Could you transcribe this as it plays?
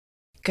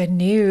good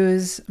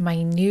news.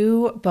 My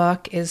new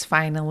book is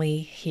finally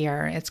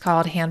here. It's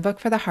called Handbook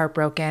for the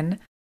Heartbroken,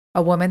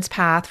 A Woman's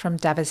Path from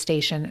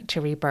Devastation to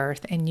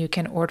Rebirth, and you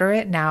can order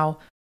it now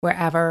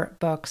wherever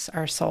books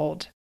are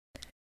sold.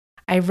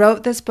 I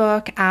wrote this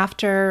book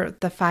after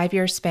the 5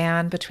 year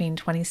span between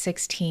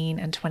 2016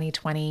 and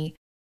 2020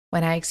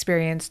 when I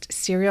experienced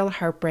serial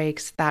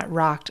heartbreaks that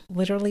rocked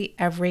literally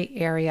every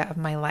area of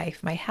my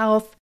life, my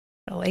health,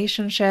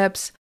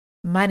 relationships,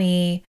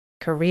 money,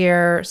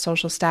 career,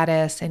 social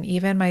status, and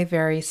even my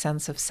very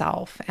sense of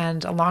self.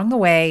 And along the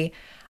way,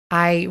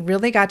 I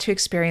really got to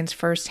experience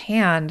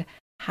firsthand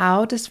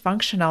how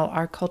dysfunctional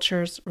our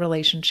culture's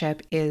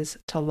relationship is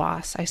to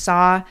loss. I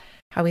saw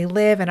how we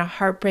live in a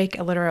heartbreak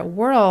illiterate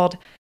world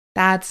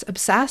that's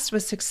obsessed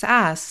with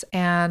success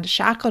and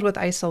shackled with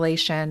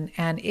isolation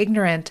and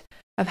ignorant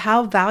of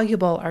how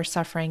valuable our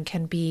suffering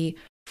can be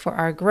for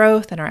our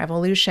growth and our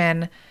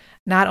evolution,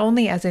 not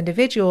only as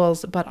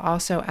individuals, but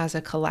also as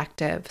a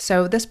collective.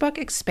 So, this book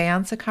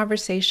expands the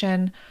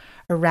conversation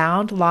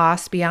around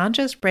loss beyond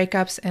just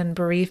breakups and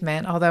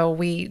bereavement, although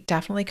we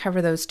definitely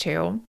cover those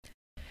too,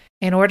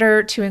 in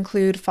order to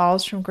include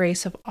falls from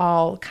grace of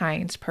all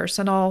kinds: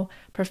 personal,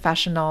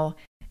 professional,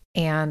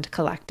 and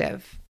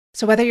collective.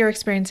 So, whether you're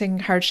experiencing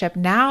hardship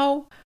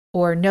now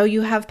or know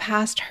you have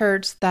past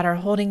hurts that are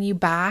holding you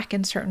back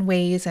in certain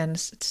ways and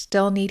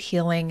still need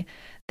healing,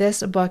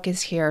 this book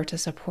is here to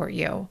support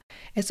you.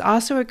 It's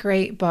also a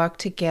great book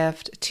to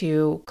gift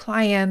to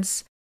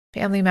clients,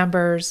 family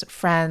members,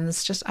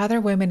 friends, just other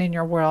women in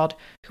your world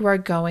who are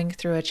going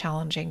through a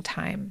challenging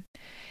time.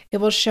 It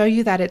will show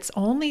you that it's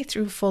only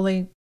through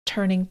fully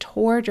turning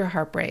toward your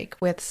heartbreak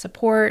with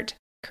support,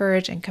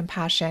 courage, and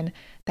compassion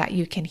that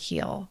you can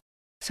heal.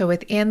 So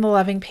within the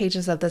loving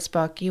pages of this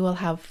book, you will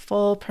have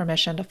full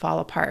permission to fall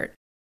apart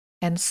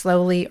and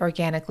slowly,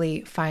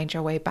 organically find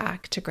your way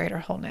back to greater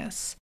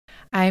wholeness.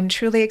 I'm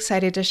truly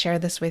excited to share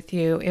this with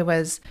you. It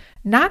was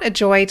not a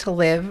joy to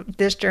live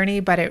this journey,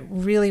 but it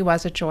really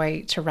was a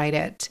joy to write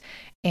it.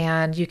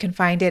 And you can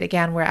find it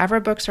again wherever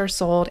books are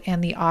sold,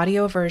 and the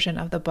audio version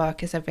of the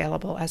book is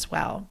available as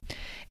well.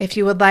 If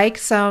you would like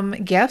some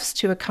gifts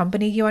to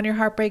accompany you on your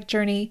heartbreak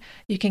journey,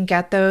 you can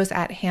get those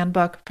at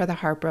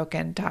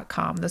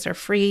handbookfortheheartbroken.com. Those are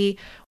free.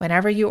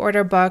 Whenever you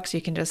order books, you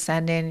can just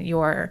send in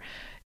your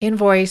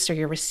invoice or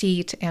your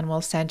receipt, and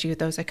we'll send you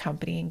those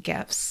accompanying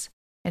gifts.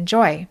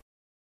 Enjoy.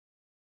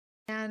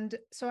 And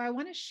so I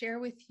want to share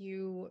with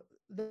you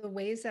the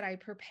ways that I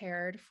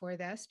prepared for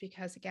this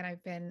because again,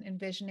 I've been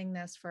envisioning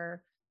this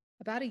for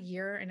about a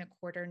year and a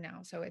quarter now.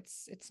 So it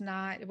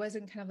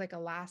wasn't kind of like a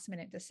last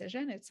minute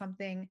decision. It's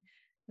something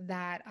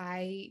that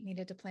I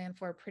needed to plan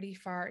for pretty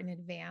far in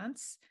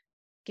advance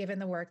given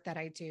the work that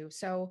I do.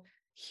 So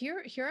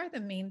here are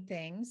the main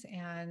things,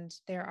 and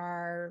there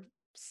are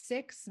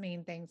six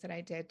main things that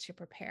I did to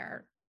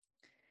prepare.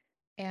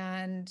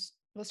 And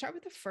we'll start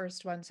with the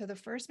first one. So, the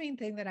first main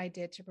thing that I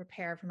did to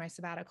prepare for my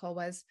sabbatical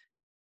was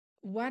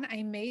when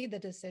I made the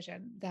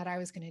decision that I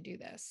was going to do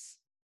this.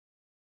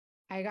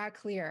 I got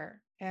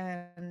clear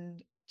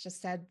and just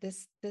said,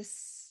 this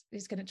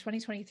is going to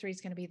 2023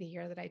 is going to be the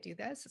year that I do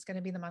this. It's going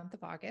to be the month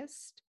of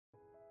August.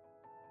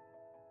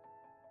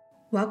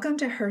 Welcome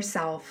to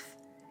Herself,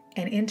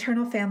 an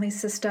internal family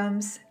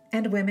systems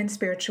and women's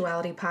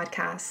spirituality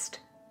podcast,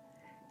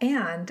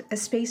 and a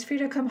space for you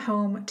to come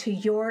home to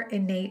your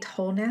innate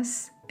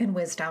wholeness and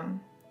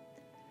wisdom.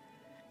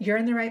 You're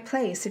in the right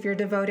place if you're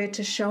devoted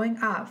to showing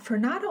up for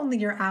not only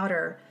your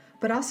outer,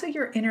 but also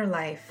your inner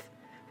life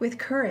with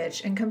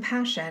courage and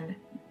compassion.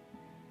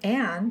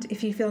 And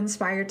if you feel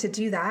inspired to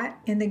do that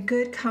in the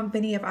good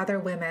company of other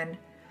women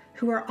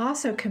who are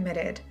also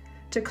committed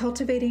to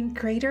cultivating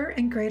greater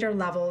and greater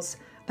levels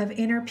of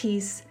inner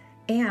peace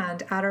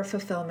and outer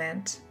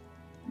fulfillment.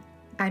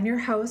 I'm your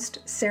host,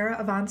 Sarah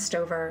Avant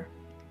Stover,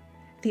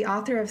 the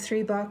author of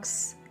 3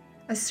 books,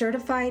 a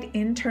certified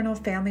internal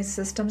family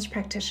systems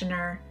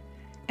practitioner,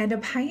 and a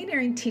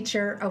pioneering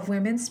teacher of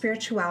women's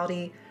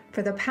spirituality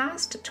for the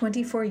past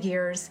 24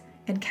 years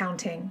and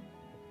counting.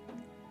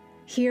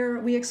 Here,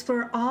 we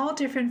explore all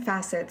different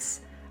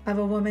facets of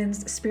a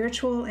woman's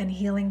spiritual and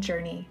healing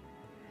journey,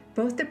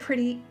 both the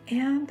pretty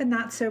and the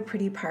not so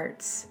pretty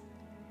parts.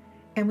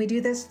 And we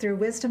do this through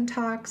wisdom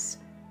talks,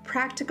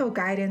 practical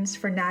guidance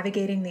for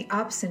navigating the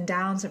ups and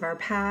downs of our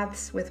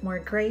paths with more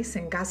grace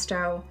and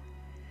gusto,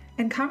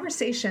 and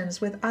conversations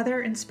with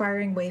other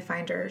inspiring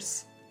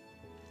wayfinders.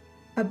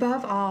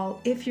 Above all,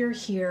 if you're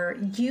here,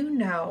 you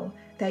know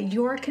that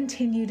your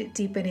continued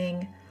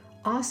deepening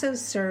also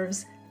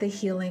serves the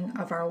healing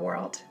of our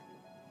world.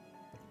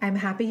 I'm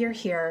happy you're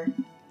here.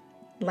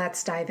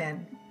 Let's dive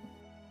in.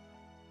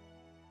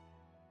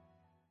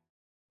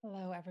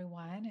 Hello,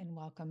 everyone, and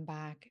welcome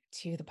back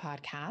to the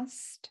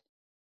podcast.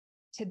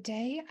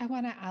 Today, I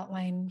want to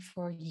outline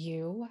for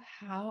you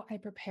how I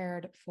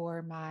prepared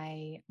for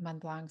my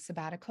month-long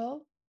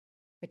sabbatical,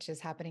 which is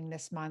happening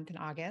this month in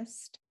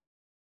August.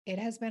 It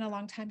has been a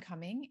long time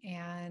coming,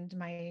 and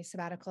my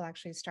sabbatical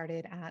actually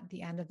started at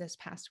the end of this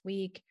past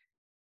week.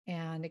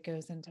 and it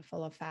goes into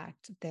full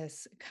effect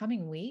this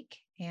coming week.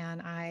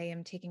 And I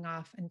am taking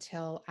off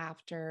until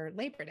after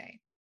Labor Day.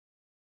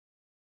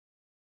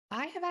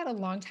 I have had a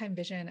long time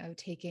vision of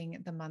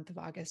taking the month of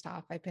August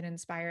off. I've been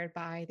inspired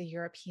by the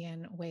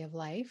European way of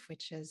life,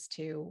 which is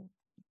to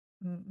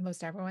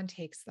most everyone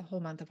takes the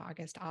whole month of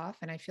August off.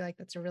 And I feel like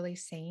that's a really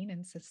sane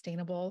and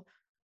sustainable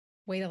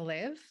way to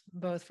live,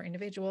 both for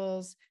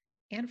individuals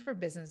and for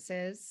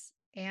businesses.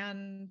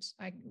 And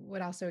I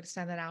would also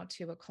extend that out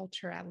to a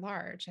culture at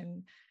large.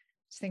 And I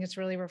just think it's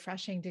really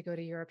refreshing to go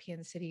to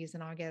European cities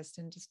in August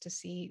and just to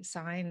see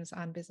signs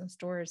on business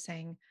doors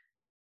saying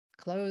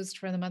closed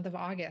for the month of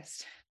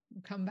August,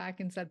 come back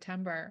in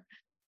September.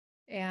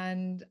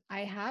 And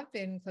I have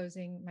been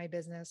closing my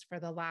business for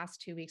the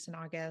last 2 weeks in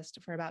August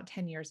for about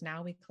 10 years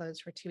now. We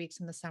closed for 2 weeks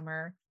in the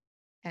summer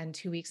and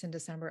 2 weeks in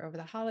December over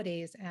the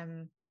holidays.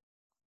 And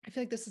I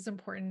feel like this is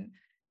important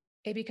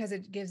because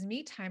it gives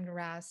me time to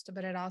rest,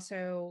 but it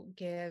also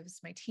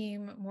gives my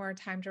team more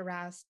time to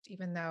rest,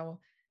 even though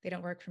they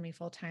don't work for me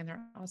full time.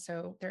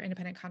 They're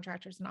independent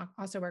contractors and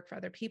also work for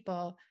other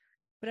people.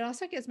 But it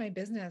also gives my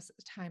business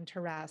time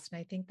to rest. And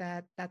I think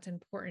that that's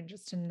important,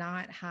 just to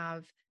not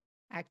have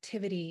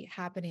activity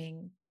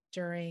happening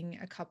during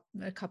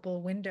a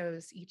couple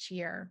windows each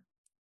year.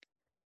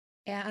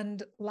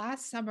 And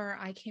last summer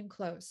I came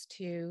close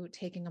to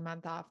taking a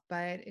month off,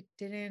 but it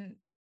didn't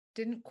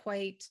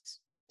quite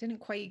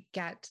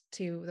get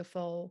to the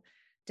full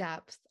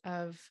depth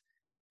of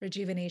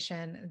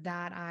rejuvenation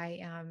that I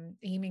am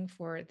aiming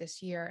for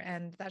this year.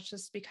 And that's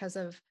just because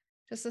of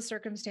just the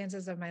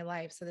circumstances of my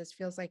life. So this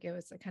feels like it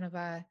was a kind of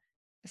a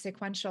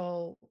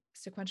sequential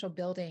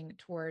building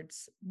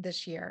towards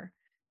this year.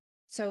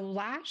 So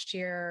last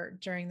year,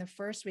 during the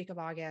first week of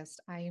August,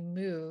 I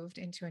moved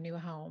into a new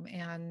home,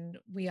 and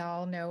we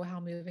all know how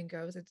moving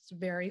goes. It's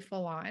very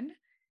full on,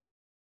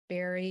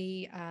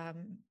 very,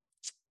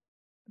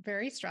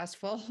 very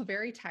stressful,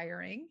 very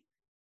tiring.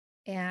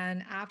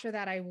 And after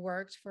that, I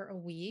worked for a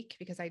week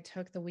because I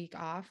took the week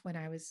off when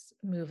I was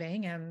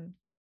moving and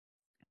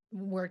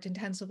worked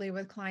intensively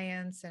with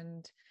clients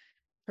and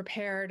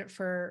prepared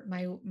for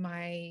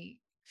my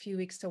few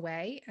weeks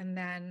away. And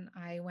then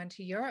I went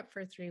to Europe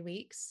for 3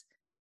 weeks.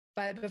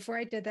 But before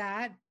I did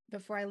that,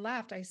 before I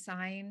left, I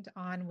signed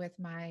on with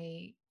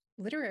my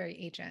literary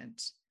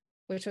agent,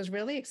 which was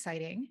really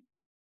exciting.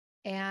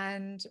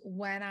 And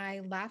when I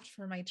left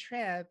for my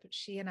trip,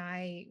 she and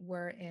I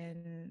were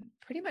in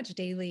pretty much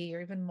daily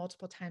or even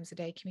multiple times a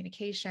day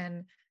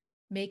communication,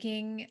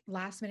 making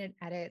last minute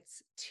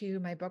edits to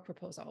my book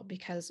proposal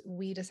because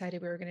we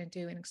decided we were going to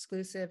do an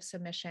exclusive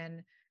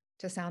submission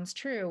to Sounds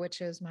True,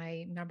 which is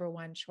my number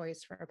one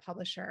choice for a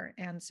publisher.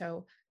 And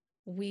so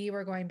we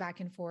were going back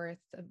and forth,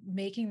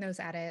 making those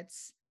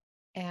edits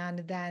and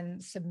then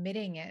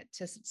submitting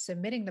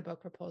the book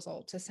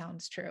proposal to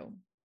Sounds True.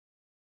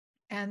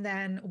 And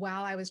then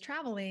while I was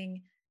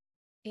traveling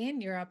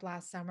in Europe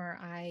last summer,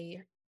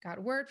 I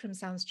got word from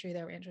Sounds True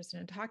they were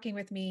interested in talking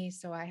with me.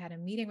 So I had a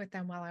meeting with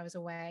them while I was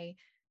away.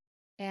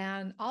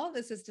 And all of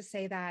this is to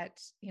say that,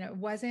 it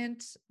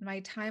wasn't my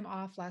time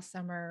off last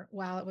summer.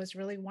 While it was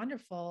really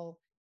wonderful,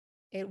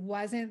 it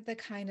wasn't the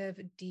kind of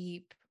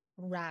deep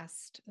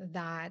rest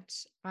that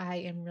I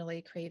am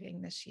really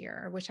craving this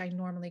year, which I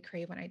normally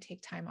crave when I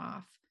take time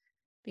off.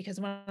 Because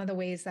one of the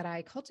ways that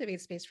I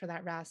cultivate space for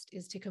that rest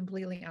is to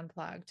completely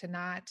unplug, to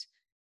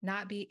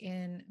not be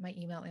in my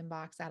email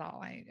inbox at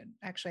all. I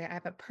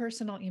have a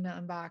personal email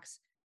inbox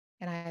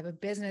and I have a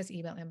business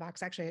email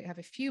inbox. Actually, I have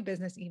a few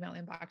business email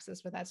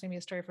inboxes, but that's going to be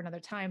a story for another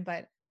time.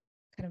 But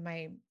kind of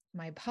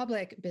my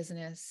public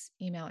business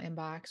email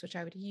inbox, which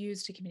I would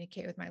use to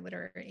communicate with my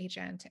literary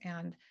agent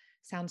and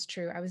Sounds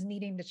True, I was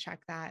needing to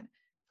check that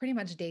pretty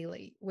much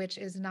daily, which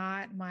is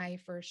not my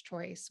first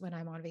choice when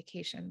I'm on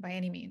vacation by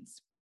any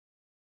means.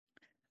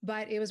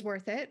 But it was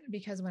worth it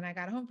because when I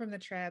got home from the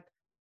trip,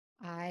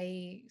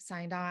 I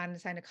signed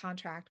a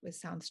contract with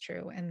Sounds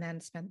True, and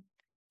then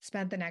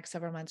spent the next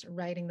several months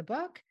writing the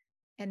book.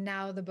 And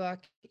now the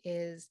book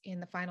is in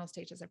the final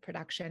stages of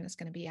production. It's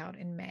going to be out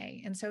in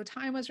May. And so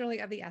time was really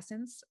of the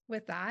essence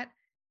with that.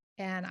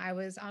 And I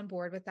was on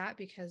board with that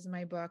because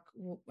my book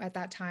at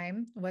that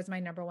time was my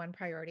number one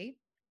priority.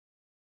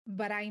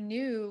 But I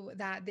knew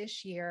that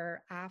this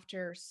year,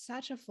 after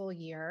such a full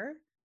year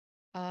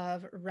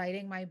of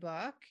writing my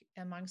book,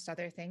 amongst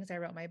other things, I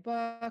wrote my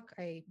book,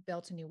 I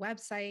built a new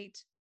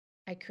website,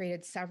 I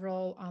created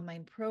several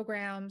online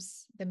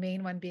programs, the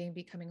main one being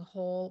Becoming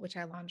Whole, which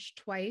I launched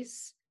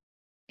twice.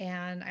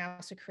 And I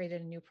also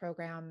created a new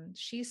program,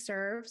 She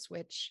Serves,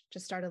 which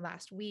just started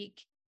last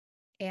week,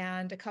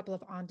 and a couple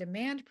of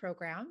on-demand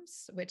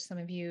programs, which some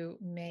of you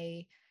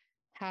may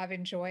have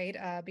enjoyed,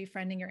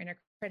 Befriending Your Inner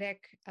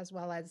Critic, as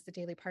well as the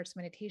Daily Parts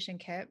Meditation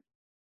Kit.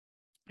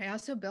 I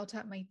also built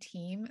up my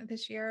team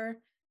this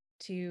year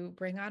to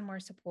bring on more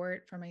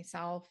support for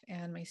myself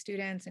and my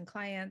students and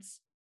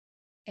clients.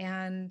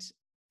 And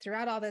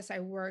throughout all this, I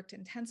worked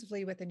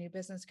intensively with a new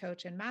business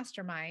coach and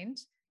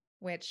mastermind,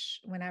 which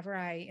whenever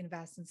I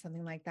invest in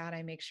something like that,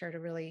 I make sure to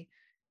really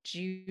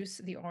juice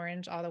the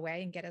orange all the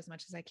way and get as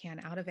much as I can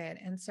out of it.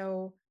 And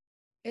so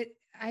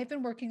I've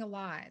been working a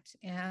lot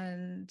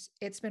and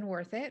it's been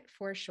worth it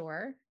for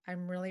sure.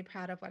 I'm really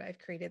proud of what I've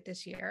created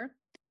this year.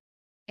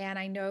 And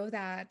I know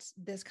that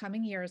this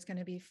coming year is going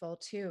to be full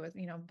too.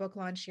 Book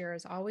launch year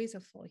is always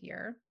a full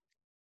year.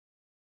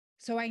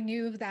 So I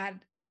knew that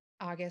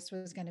August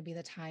was going to be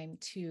the time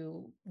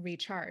to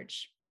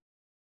recharge.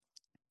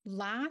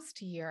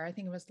 Last year, I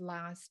think it was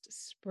last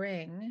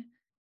spring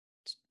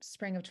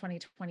of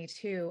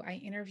 2022, I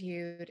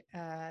interviewed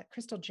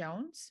Crystal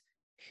Jones,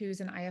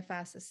 who's an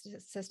IFS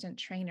assistant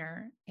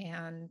trainer.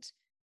 And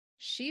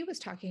she was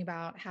talking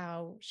about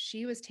how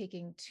she was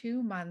taking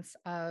 2 months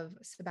of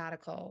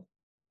sabbatical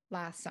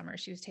last summer.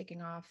 She was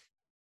taking off,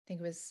 I think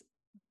it was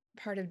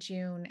part of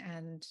June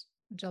and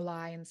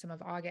July and some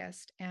of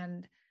August.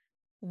 And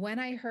when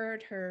I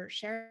heard her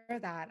share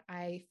that,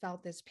 I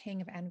felt this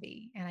ping of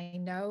envy. And I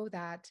know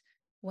that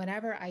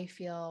whenever I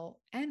feel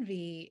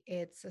envy,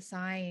 it's a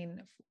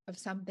sign of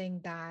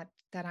something that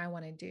I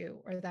want to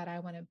do or that I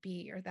want to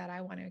be or that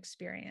I want to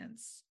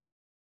experience.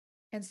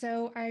 And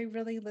so I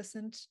really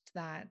listened to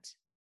that.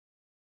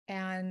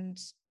 And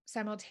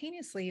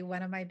simultaneously,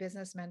 one of my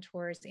business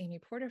mentors, Amy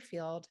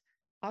Porterfield,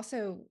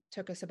 also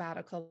took a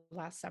sabbatical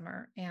last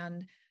summer.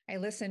 And I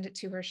listened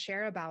to her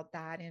share about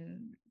that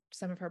in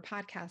some of her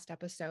podcast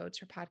episodes.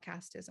 Her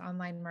podcast is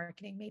Online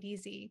Marketing Made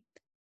Easy.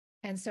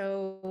 And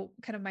so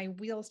kind of my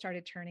wheels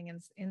started turning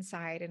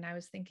inside. And I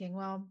was thinking,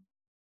 well,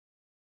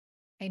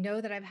 I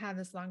know that I've had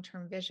this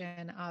long-term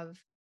vision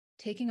of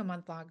taking a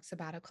month-long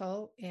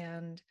sabbatical,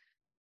 and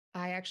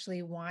I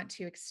actually want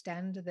to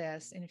extend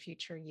this in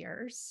future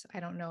years. I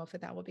don't know if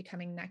that will be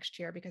coming next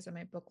year because of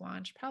my book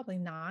launch, probably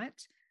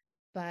not,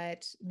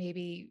 but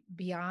maybe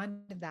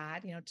beyond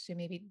that, to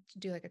maybe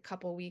do like a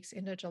couple weeks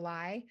into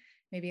July,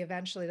 maybe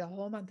eventually the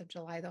whole month of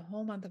July, the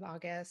whole month of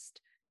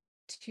August,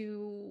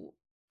 to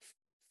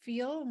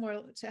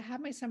to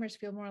have my summers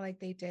feel more like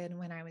they did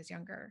when I was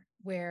younger,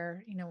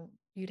 where,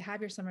 you'd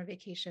have your summer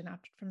vacation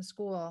after from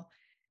school.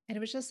 And it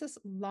was just this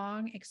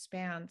long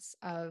expanse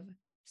of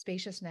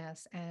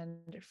spaciousness and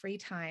free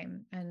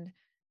time. And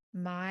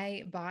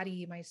my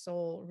body, my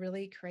soul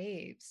really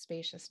craves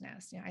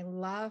spaciousness. I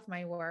love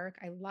my work.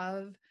 I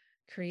love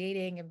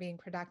creating and being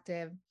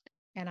productive.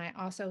 And I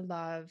also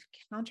love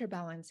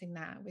counterbalancing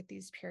that with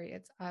these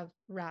periods of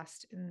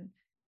rest and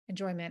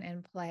enjoyment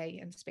and play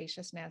and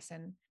spaciousness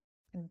and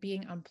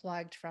being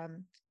unplugged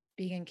from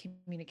being in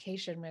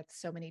communication with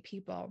so many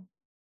people.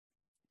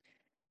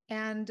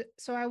 And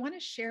so I want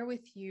to share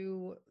with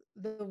you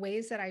the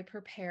ways that I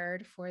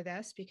prepared for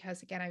this,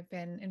 because again, I've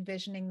been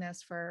envisioning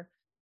this for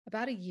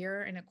about a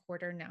year and a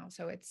quarter now.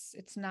 So it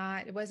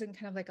wasn't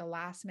kind of like a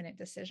last minute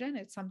decision.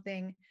 It's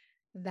something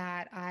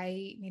that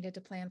I needed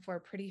to plan for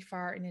pretty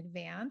far in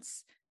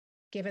advance,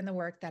 given the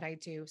work that I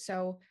do.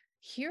 So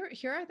here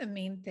are the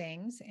main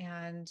things.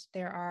 And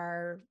there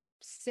are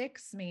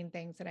 6 main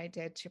things that I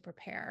did to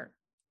prepare.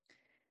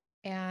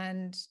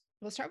 And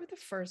we'll start with the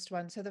first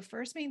one. So the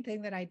first main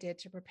thing that I did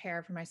to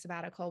prepare for my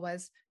sabbatical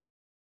was,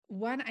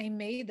 when I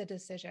made the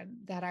decision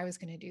that I was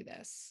going to do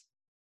this,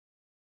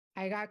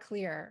 I got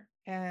clear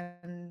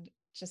and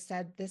just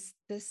said, this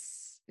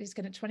is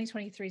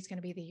 2023 is going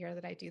to be the year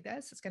that I do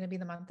this. It's going to be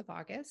the month of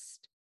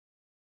August.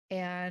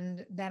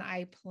 And then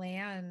I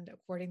planned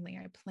accordingly.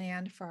 I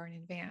planned far in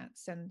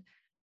advance. And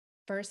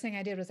first thing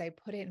I did was I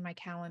put it in my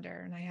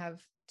calendar, and I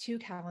have 2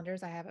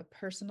 calendars. I have a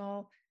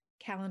personal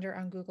calendar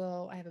on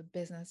Google. I have a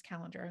business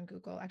calendar on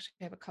Google. Actually,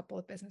 I have a couple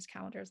of business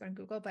calendars on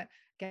Google, but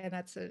again,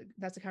 that's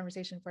a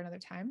conversation for another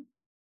time.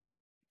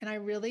 And I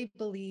really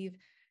believe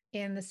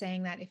in the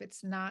saying that if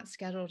it's not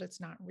scheduled,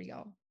 it's not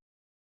real.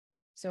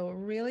 So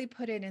really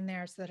put it in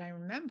there so that I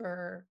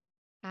remember,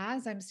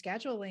 as I'm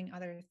scheduling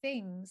other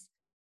things,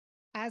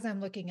 as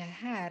I'm looking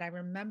ahead, I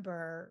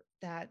remember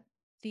that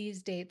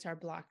these dates are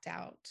blocked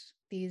out.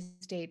 These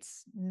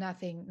dates,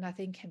 nothing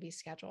can be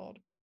scheduled.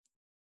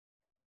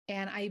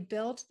 And I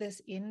built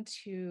this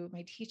into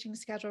my teaching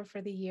schedule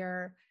for the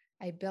year.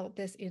 I built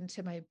this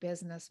into my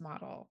business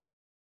model.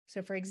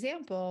 So for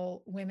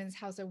example, Women's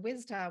House of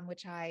Wisdom,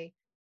 which I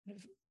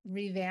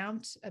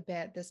revamped a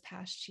bit this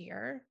past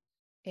year,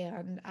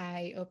 and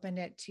I opened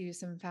it to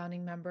some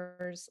founding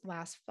members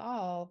last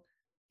fall.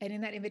 And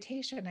in that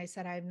invitation, I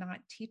said, I'm not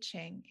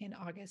teaching in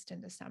August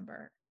and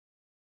December.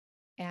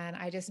 And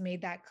I just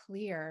made that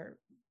clear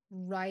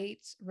right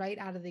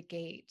out of the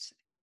gate.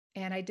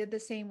 And I did the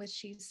same with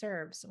She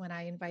Serves when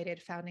I invited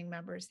founding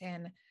members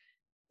in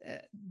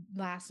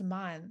last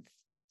month.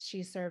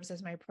 She Serves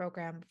as my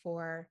program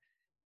for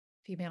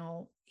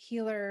female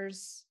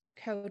healers,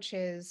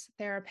 coaches,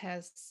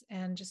 therapists,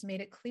 and just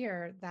made it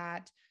clear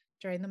that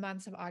during the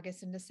months of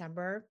August and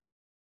December,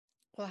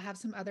 we'll have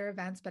some other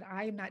events, but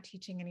I'm not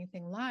teaching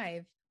anything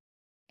live.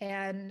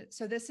 And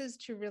so this is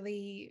to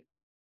really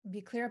be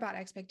clear about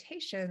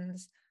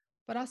expectations,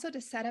 but also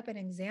to set up an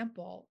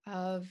example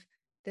of,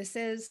 this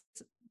is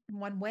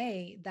one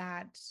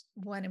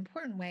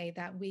important way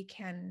that we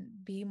can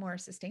be more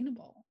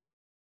sustainable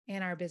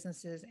in our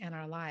businesses and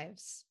our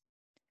lives.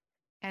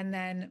 And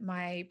then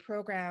my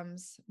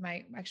programs,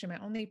 my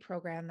only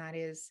program that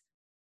is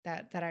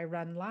that I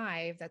run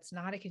live, that's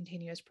not a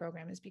continuous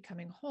program, is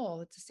becoming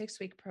whole. It's a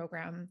 6-week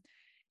program.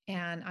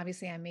 And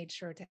obviously I made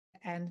sure to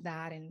end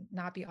that and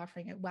not be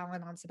offering it while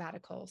I'm on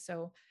sabbatical.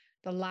 So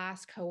the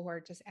last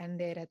cohort just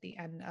ended at the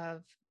end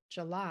of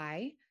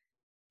July.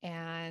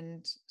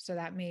 And so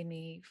that made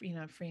me,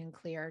 free and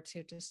clear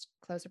to just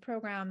close the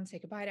program, say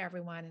goodbye to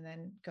everyone, and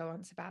then go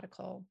on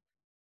sabbatical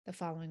the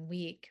following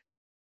week.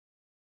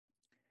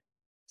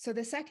 So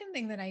the second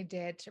thing that I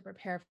did to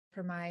prepare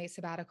for my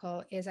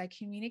sabbatical is I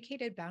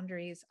communicated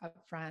boundaries up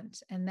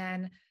front, and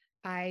then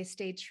I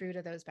stayed true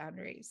to those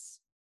boundaries.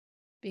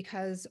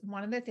 Because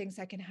one of the things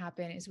that can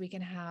happen is we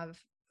can have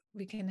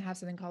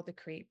something called the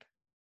creep,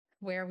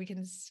 where we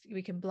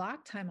can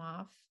block time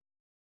off.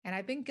 And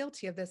I've been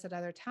guilty of this at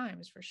other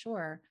times for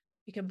sure.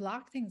 We can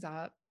block things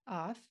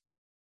off,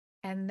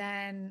 and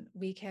then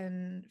we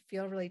can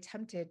feel really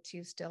tempted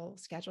to still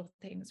schedule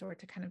things or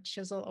to kind of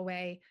chisel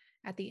away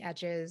at the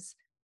edges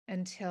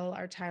until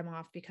our time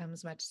off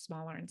becomes much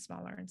smaller and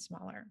smaller and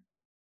smaller.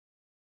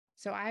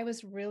 So I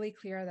was really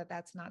clear that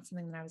that's not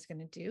something that I was going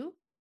to do.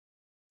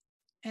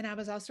 And I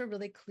was also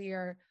really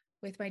clear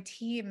with my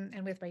team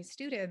and with my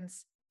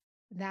students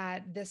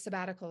that this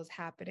sabbatical is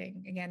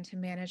happening, again, to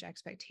manage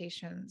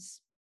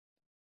expectations.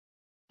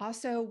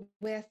 Also,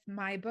 with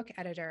my book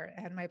editor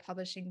and my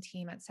publishing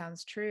team at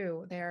Sounds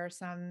True, there are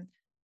some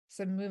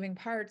moving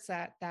parts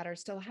that are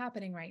still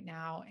happening right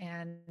now.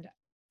 And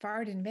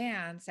far in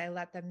advance, I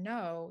let them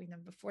know,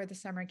 before the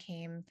summer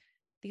came,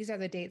 these are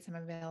the dates I'm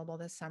available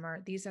this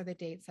summer. These are the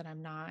dates that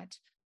I'm not.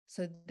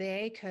 So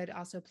they could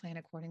also plan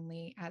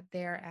accordingly at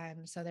their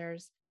end. So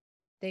there's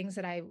things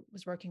that I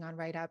was working on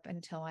right up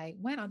until I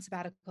went on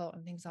sabbatical,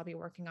 and things I'll be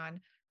working on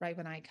right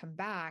when I come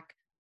back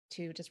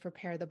to just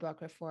prepare the book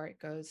before it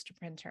goes to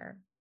printer.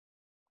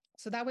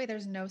 So that way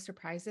there's no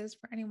surprises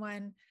for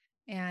anyone,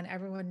 and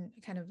everyone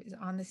kind of is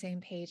on the same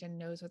page and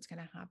knows what's going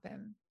to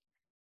happen.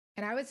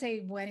 And I would say,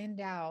 when in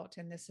doubt,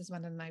 and this is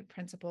one of my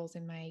principles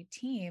in my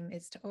team,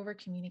 is to over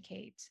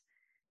communicate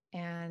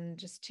and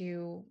just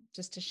to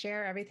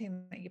share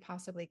everything that you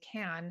possibly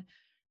can,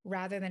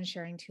 rather than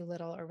sharing too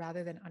little or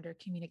rather than under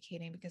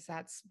communicating, because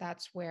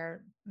that's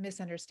where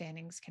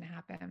misunderstandings can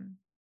happen.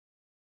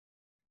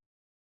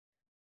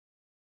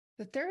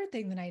 The third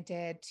thing that I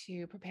did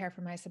to prepare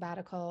for my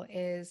sabbatical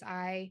is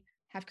I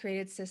have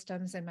created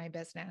systems in my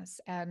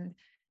business. And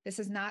this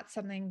is not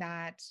something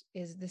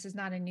this is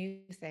not a new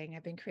thing.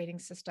 I've been creating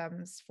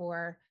systems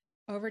for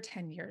over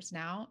 10 years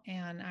now.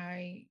 And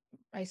I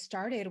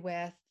started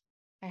with,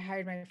 I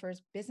hired my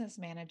first business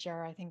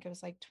manager, I think it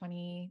was like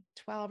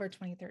 2012 or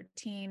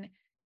 2013.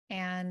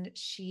 And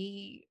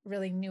she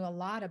really knew a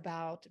lot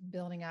about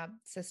building up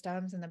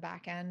systems in the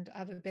back end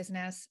of a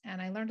business.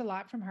 And I learned a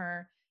lot from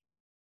her.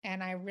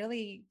 And I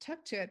really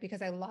took to it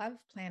because I love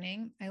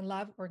planning. I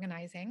love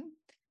organizing,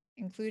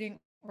 including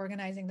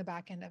organizing the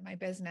back end of my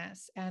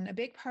business. And a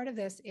big part of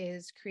this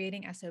is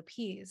creating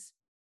SOPs.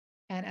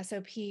 And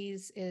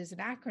SOPs is an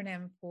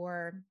acronym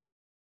for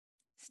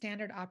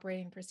standard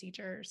operating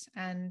procedures.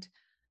 And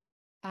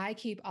I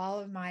keep all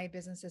of my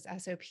business's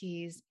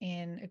SOPs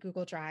in a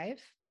Google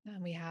Drive.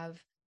 We have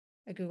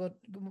a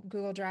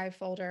Google Drive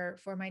folder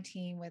for my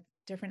team with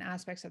different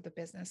aspects of the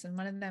business. And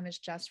one of them is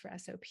just for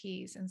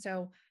SOPs. And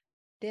so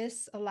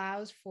this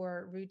allows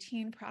for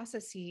routine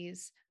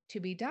processes to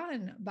be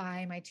done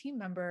by my team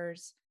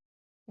members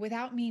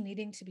without me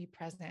needing to be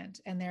present.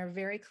 And they're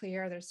very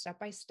clear, they're step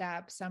by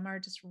step. Some are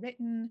just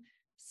written,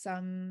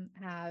 some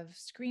have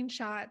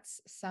screenshots,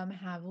 some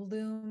have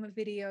Loom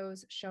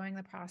videos showing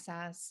the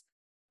process.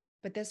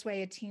 But this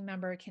way, a team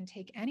member can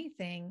take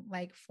anything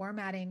like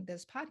formatting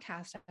this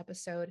podcast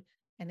episode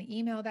and the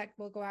email that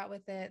will go out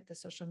with it, the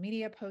social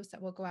media post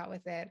that will go out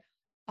with it.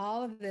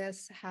 All of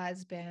this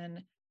has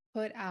been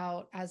put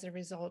out as a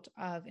result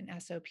of an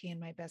SOP in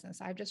my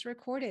business. I've just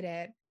recorded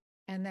it,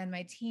 and then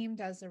my team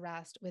does the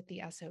rest with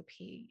the SOP.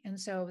 And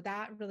so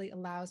that really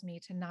allows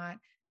me to not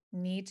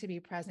need to be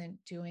present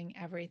doing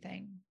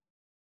everything.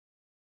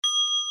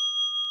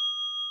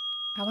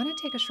 I want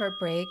to take a short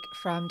break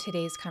from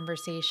today's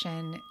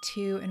conversation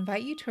to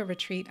invite you to a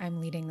retreat I'm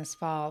leading this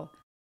fall.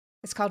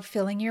 It's called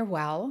Filling Your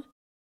Well,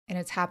 and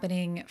it's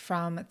happening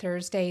from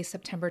Thursday,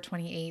 September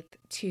 28th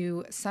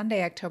to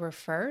Sunday, October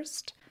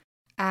 1st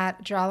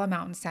at Jarala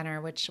Mountain Center,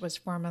 which was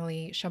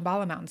formerly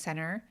Shambhala Mountain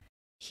Center,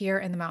 here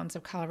in the mountains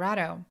of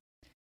Colorado.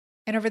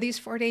 And over these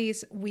 4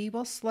 days, we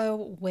will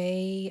slow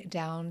way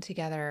down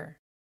together.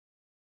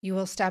 You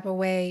will step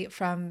away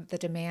from the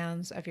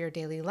demands of your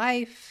daily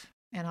life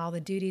and all the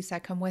duties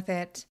that come with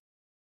it.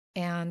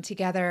 And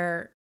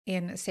together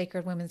in a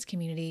sacred women's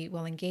community,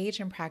 we'll engage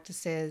in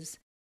practices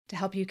to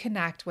help you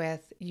connect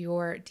with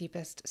your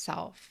deepest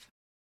self.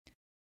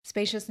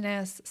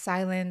 Spaciousness,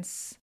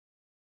 silence,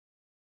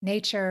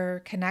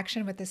 nature,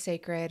 connection with the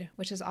sacred,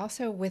 which is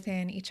also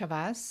within each of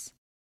us,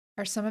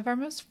 are some of our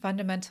most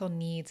fundamental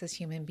needs as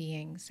human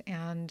beings.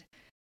 And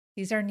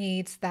these are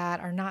needs that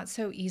are not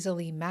so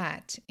easily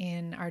met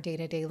in our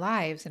day-to-day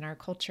lives, in our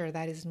culture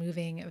that is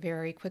moving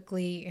very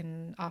quickly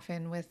and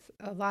often with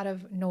a lot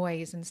of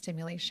noise and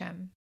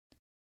stimulation.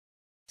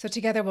 So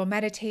together we'll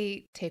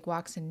meditate, take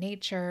walks in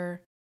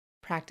nature,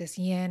 practice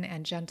yin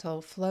and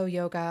gentle flow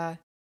yoga.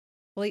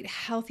 We'll eat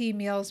healthy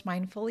meals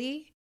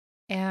mindfully,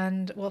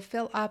 and we'll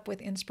fill up with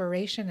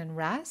inspiration and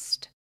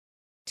rest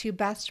to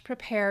best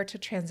prepare to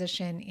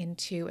transition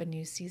into a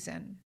new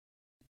season.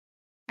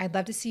 I'd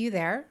love to see you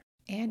there,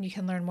 and you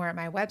can learn more at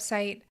my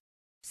website,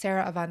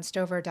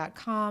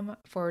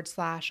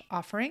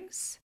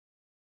 sarahavaughnstover.com/offerings.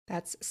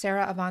 That's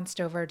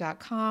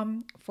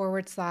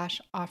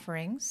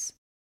sarahavaughnstover.com/offerings,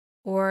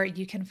 or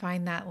you can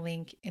find that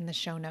link in the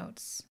show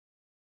notes.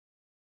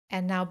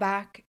 And now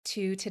back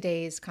to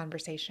today's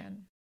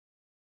conversation.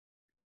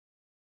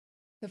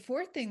 The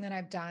fourth thing that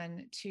I've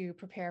done to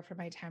prepare for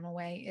my time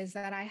away is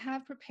that I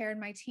have prepared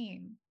my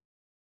team,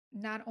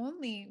 not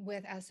only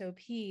with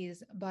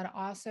SOPs, but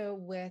also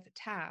with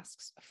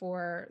tasks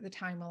for the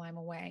time while I'm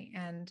away.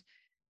 And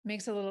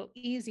makes it a little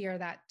easier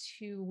that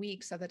 2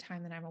 weeks of the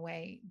time that I'm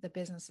away, the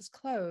business is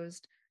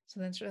closed. So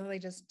then it's really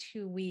just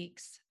 2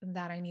 weeks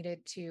that I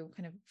needed to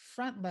kind of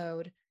front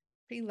load,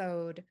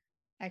 preload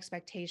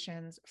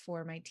expectations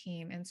for my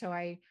team. And so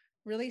I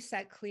really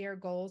set clear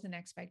goals and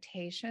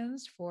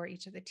expectations for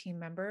each of the team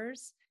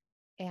members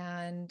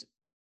and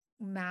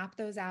map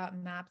those out,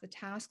 map the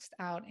tasks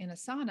out in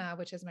Asana,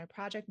 which is my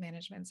project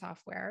management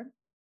software.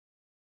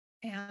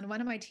 And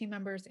one of my team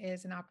members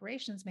is an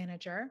operations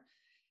manager.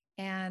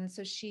 And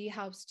so she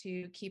helps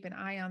to keep an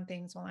eye on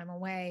things while I'm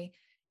away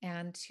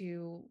and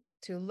to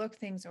look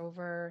things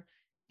over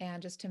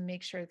and just to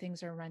make sure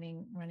things are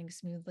running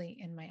smoothly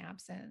in my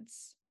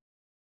absence.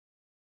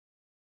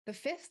 The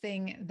fifth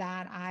thing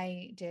that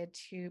I did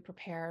to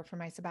prepare for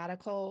my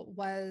sabbatical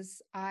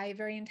was I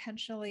very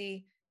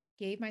intentionally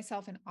gave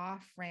myself an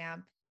off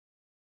ramp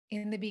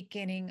in the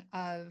beginning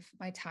of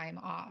my time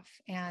off.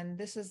 And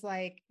this is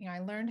like, I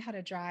learned how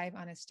to drive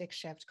on a stick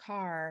shift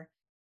car.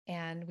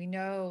 And we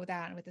know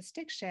that with a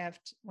stick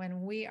shift,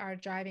 when we are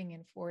driving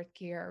in fourth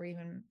gear or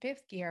even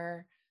fifth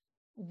gear,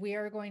 we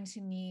are going to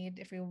need,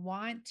 if we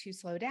want to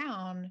slow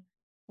down,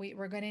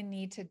 we're going to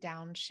need to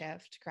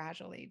downshift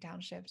gradually,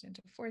 downshift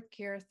into fourth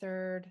gear,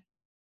 third,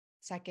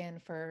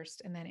 second,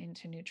 first, and then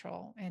into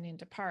neutral and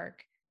into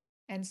park.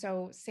 And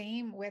so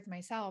same with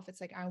myself,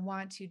 it's like I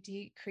want to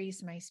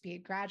decrease my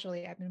speed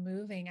gradually. I've been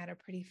moving at a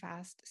pretty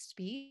fast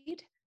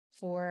speed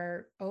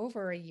for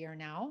over a year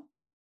now.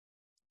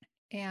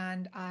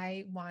 And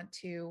I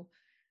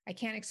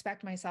can't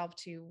expect myself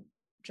to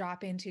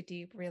drop into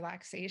deep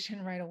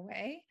relaxation right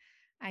away.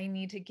 I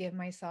need to give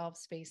myself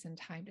space and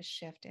time to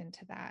shift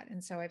into that.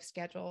 And so I've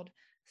scheduled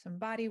some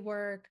body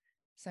work,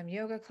 some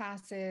yoga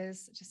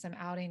classes, just some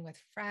outing with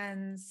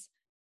friends,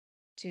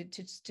 to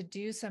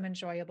do some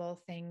enjoyable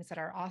things that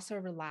are also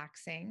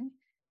relaxing.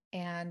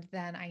 And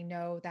then I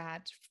know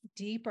that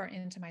deeper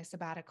into my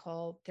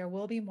sabbatical, there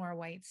will be more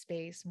white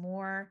space,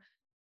 more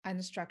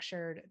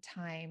unstructured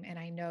time. And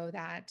I know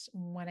that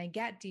when I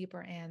get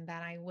deeper in,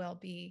 that I will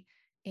be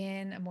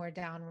in a more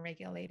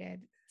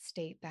down-regulated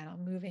state, that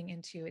I'm moving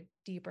into a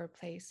deeper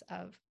place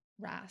of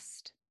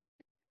rest.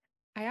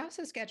 I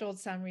also scheduled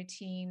some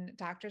routine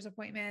doctor's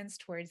appointments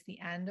towards the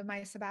end of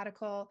my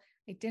sabbatical.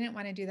 I didn't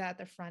want to do that at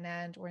the front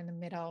end or in the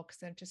middle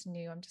because I just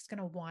knew I'm just going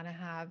to want to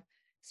have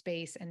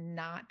space and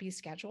not be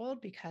scheduled,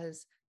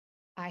 because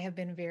I have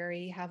been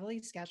very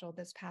heavily scheduled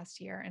this past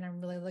year, and I'm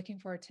really looking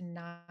forward to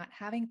not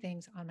having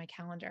things on my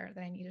calendar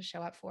that I need to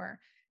show up for,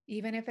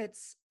 even if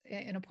it's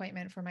an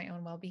appointment for my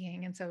own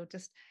well-being. And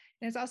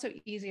it's also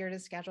easier to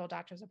schedule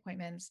doctor's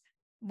appointments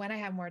when I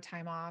have more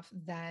time off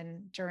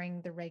than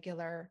during the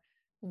regular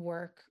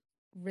work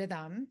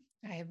rhythm.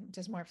 I have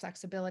just more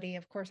flexibility.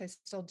 Of course, I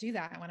still do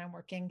that when I'm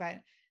working,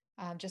 but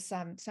just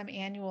some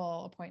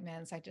annual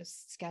appointments I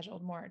just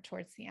scheduled more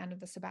towards the end of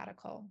the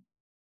sabbatical.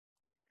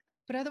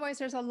 But otherwise,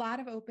 there's a lot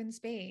of open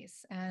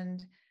space.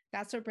 And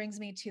that's what brings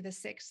me to the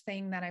sixth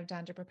thing that I've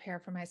done to prepare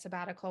for my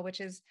sabbatical,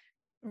 which is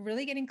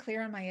really getting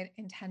clear on my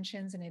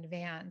intentions in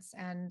advance.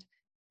 And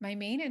my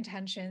main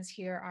intentions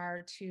here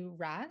are to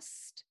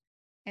rest.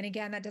 And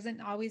again, that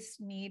doesn't always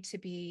need to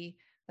be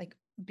like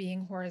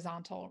being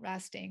horizontal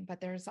resting, but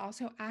there's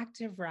also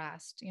active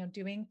rest,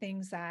 doing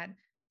things that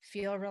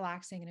feel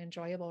relaxing and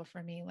enjoyable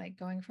for me, like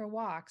going for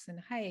walks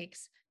and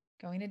hikes,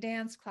 going to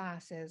dance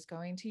classes,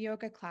 going to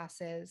yoga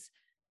classes,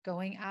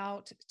 going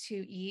out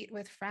to eat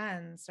with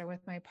friends or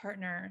with my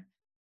partner.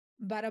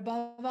 But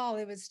above all,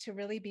 it was to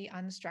really be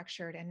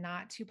unstructured and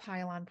not to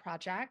pile on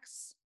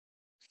projects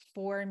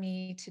for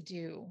me to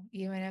do,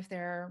 even if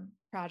they're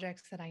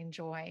projects that I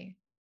enjoy.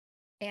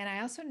 And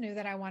I also knew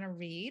that I want to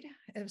read.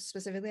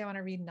 Specifically, I want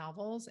to read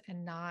novels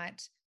and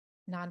not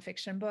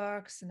nonfiction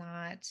books,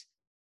 not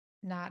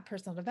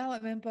personal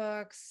development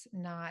books,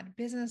 not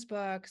business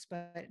books,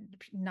 but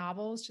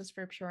novels just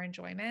for pure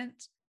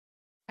enjoyment.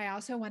 I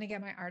also want to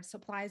get my art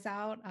supplies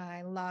out.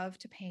 I love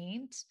to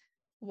paint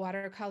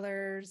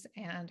watercolors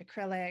and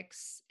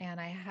acrylics,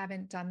 and I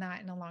haven't done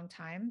that in a long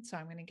time. So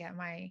I'm going to get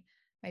my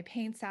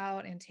paints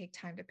out and take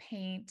time to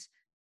paint.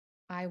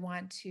 I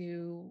want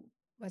to,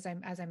 as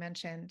I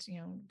mentioned,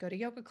 go to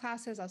yoga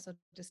classes, also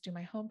just do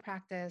my home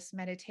practice,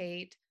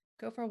 meditate,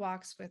 go for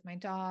walks with my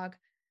dog.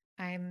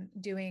 I'm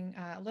doing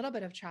a little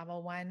bit of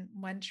travel,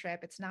 one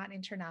trip. It's not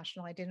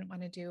international. I didn't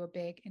want to do a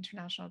big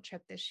international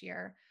trip this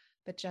year,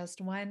 but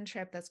just one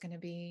trip that's going to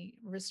be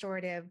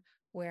restorative,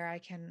 where I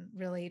can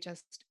really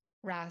just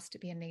rest,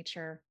 be in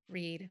nature,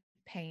 read,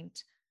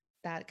 paint,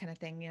 that kind of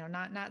thing.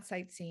 Not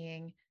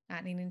sightseeing,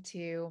 not needing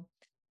to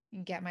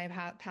get my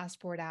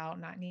passport out,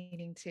 not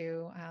needing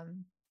to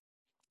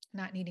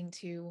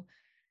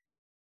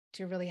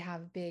really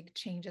have big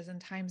changes in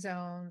time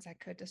zones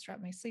that could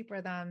disrupt my sleep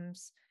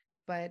rhythms,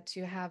 but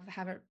to have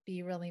it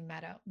be really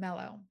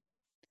mellow.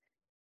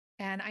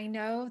 And I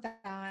know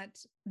that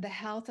the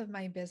health of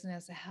my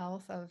business, the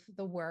health of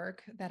the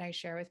work that I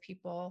share with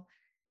people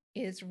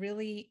is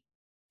really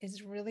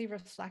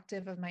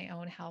reflective of my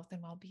own health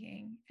and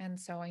well-being. And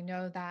so I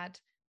know that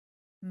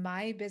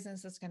my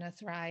business is going to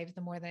thrive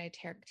the more that I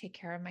take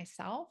care of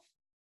myself.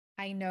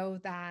 I know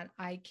that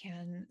I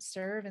can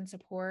serve and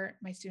support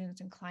my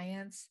students and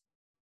clients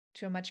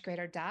to a much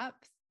greater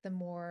depth the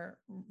more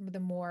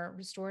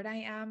restored I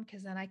am,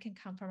 because then I can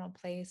come from a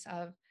place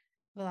of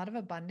a lot of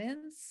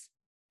abundance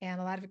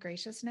and a lot of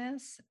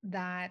graciousness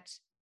that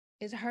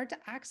is hard to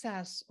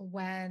access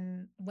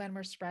when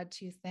we're spread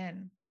too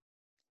thin.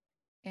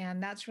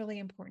 And that's really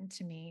important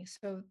to me.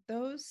 So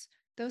those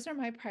are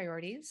my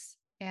priorities.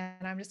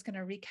 And I'm just going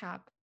to recap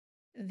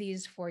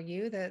these for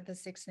you, the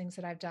 6 things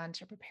that I've done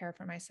to prepare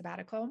for my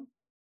sabbatical.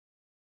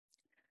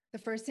 The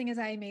first thing is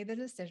I made the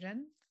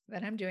decision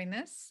that I'm doing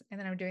this, and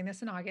then I'm doing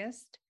this in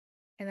August.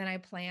 And then I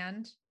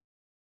planned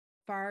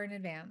far in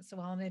advance,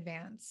 well in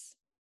advance.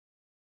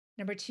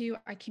 Number 2,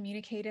 I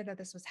communicated that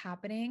this was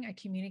happening. I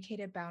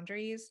communicated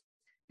boundaries,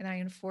 and I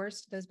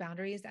enforced those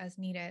boundaries as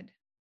needed.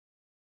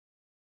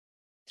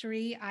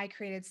 3, I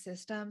created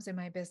systems in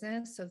my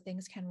business so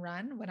things can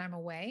run when I'm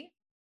away.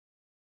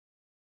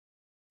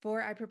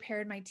 4, I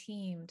prepared my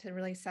team to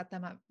really set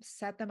them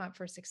up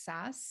for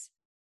success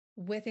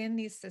within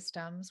these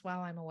systems while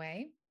I'm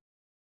away.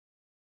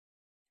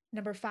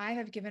 Number 5,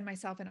 I've given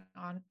myself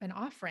an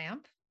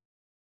off-ramp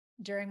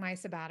during my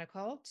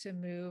sabbatical to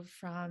move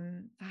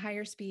from a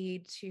higher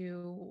speed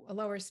to a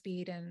lower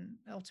speed and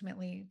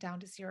ultimately down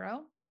to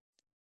 0.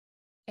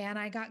 And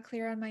I got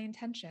clear on my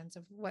intentions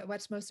of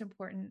what's most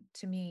important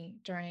to me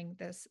during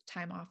this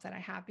time off that I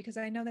have, because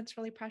I know that's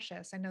really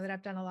precious. I know that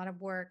I've done a lot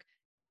of work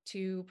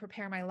to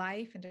prepare my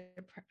life and to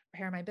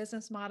prepare my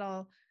business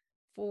model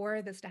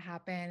for this to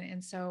happen.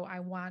 And so I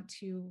want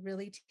to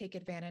really take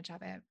advantage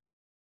of it.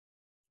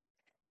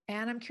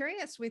 And I'm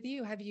curious with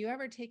you, have you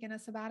ever taken a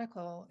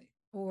sabbatical?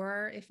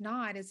 Or if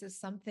not, is this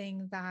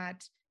something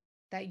that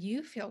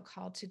you feel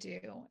called to do?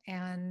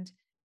 And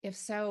if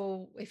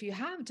so, if you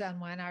have done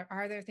one,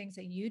 are there things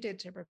that you did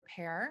to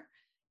prepare?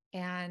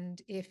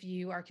 And if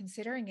you are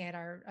considering it,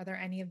 are there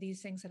any of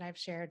these things that I've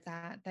shared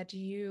that do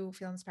you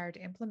feel inspired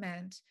to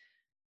implement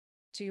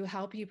to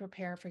help you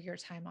prepare for your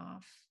time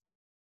off?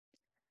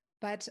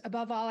 But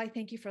above all, I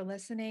thank you for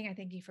listening. I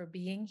thank you for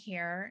being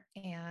here.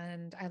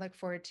 And I look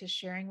forward to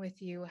sharing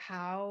with you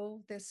how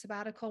this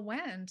sabbatical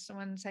went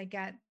once I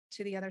get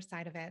to the other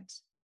side of it.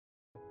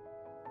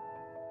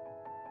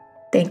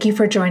 Thank you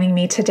for joining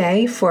me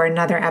today for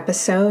another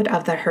episode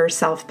of the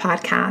Herself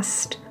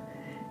podcast.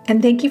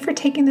 And thank you for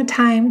taking the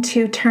time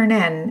to turn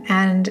in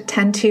and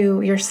tend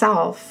to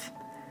yourself.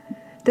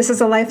 This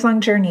is a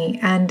lifelong journey,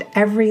 and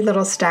every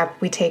little step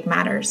we take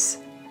matters.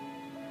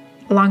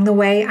 Along the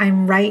way,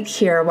 I'm right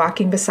here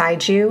walking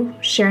beside you,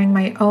 sharing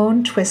my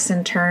own twists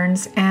and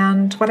turns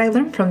and what I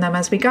learned from them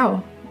as we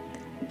go.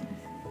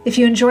 If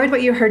you enjoyed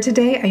what you heard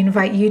today, I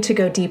invite you to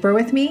go deeper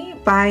with me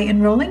by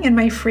enrolling in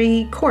my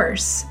free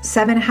course,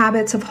 7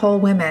 Habits of Whole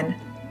Women.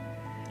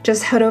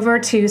 Just head over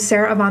to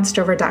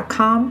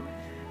sarahavonstover.com,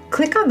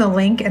 click on the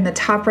link in the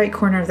top right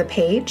corner of the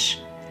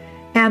page,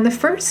 and the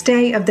first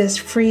day of this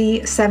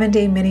free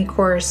 7-day mini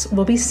course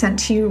will be sent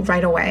to you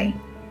right away.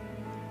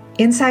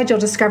 Inside, you'll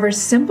discover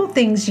simple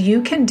things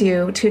you can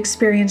do to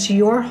experience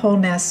your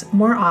wholeness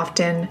more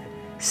often,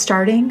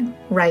 starting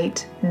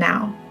right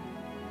now.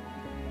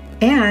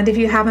 And if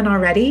you haven't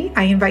already,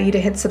 I invite you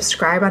to hit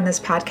subscribe on this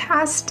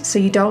podcast so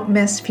you don't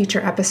miss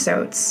future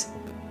episodes.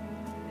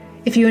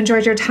 If you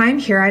enjoyed your time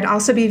here, I'd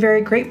also be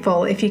very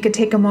grateful if you could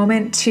take a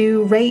moment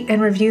to rate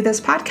and review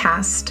this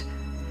podcast.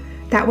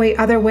 That way,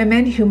 other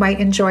women who might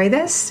enjoy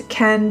this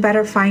can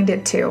better find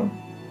it too.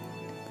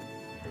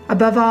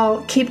 Above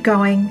all, keep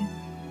going.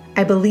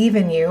 I believe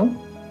in you.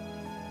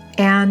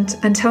 And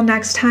until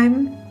next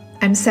time,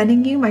 I'm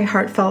sending you my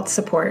heartfelt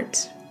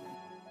support.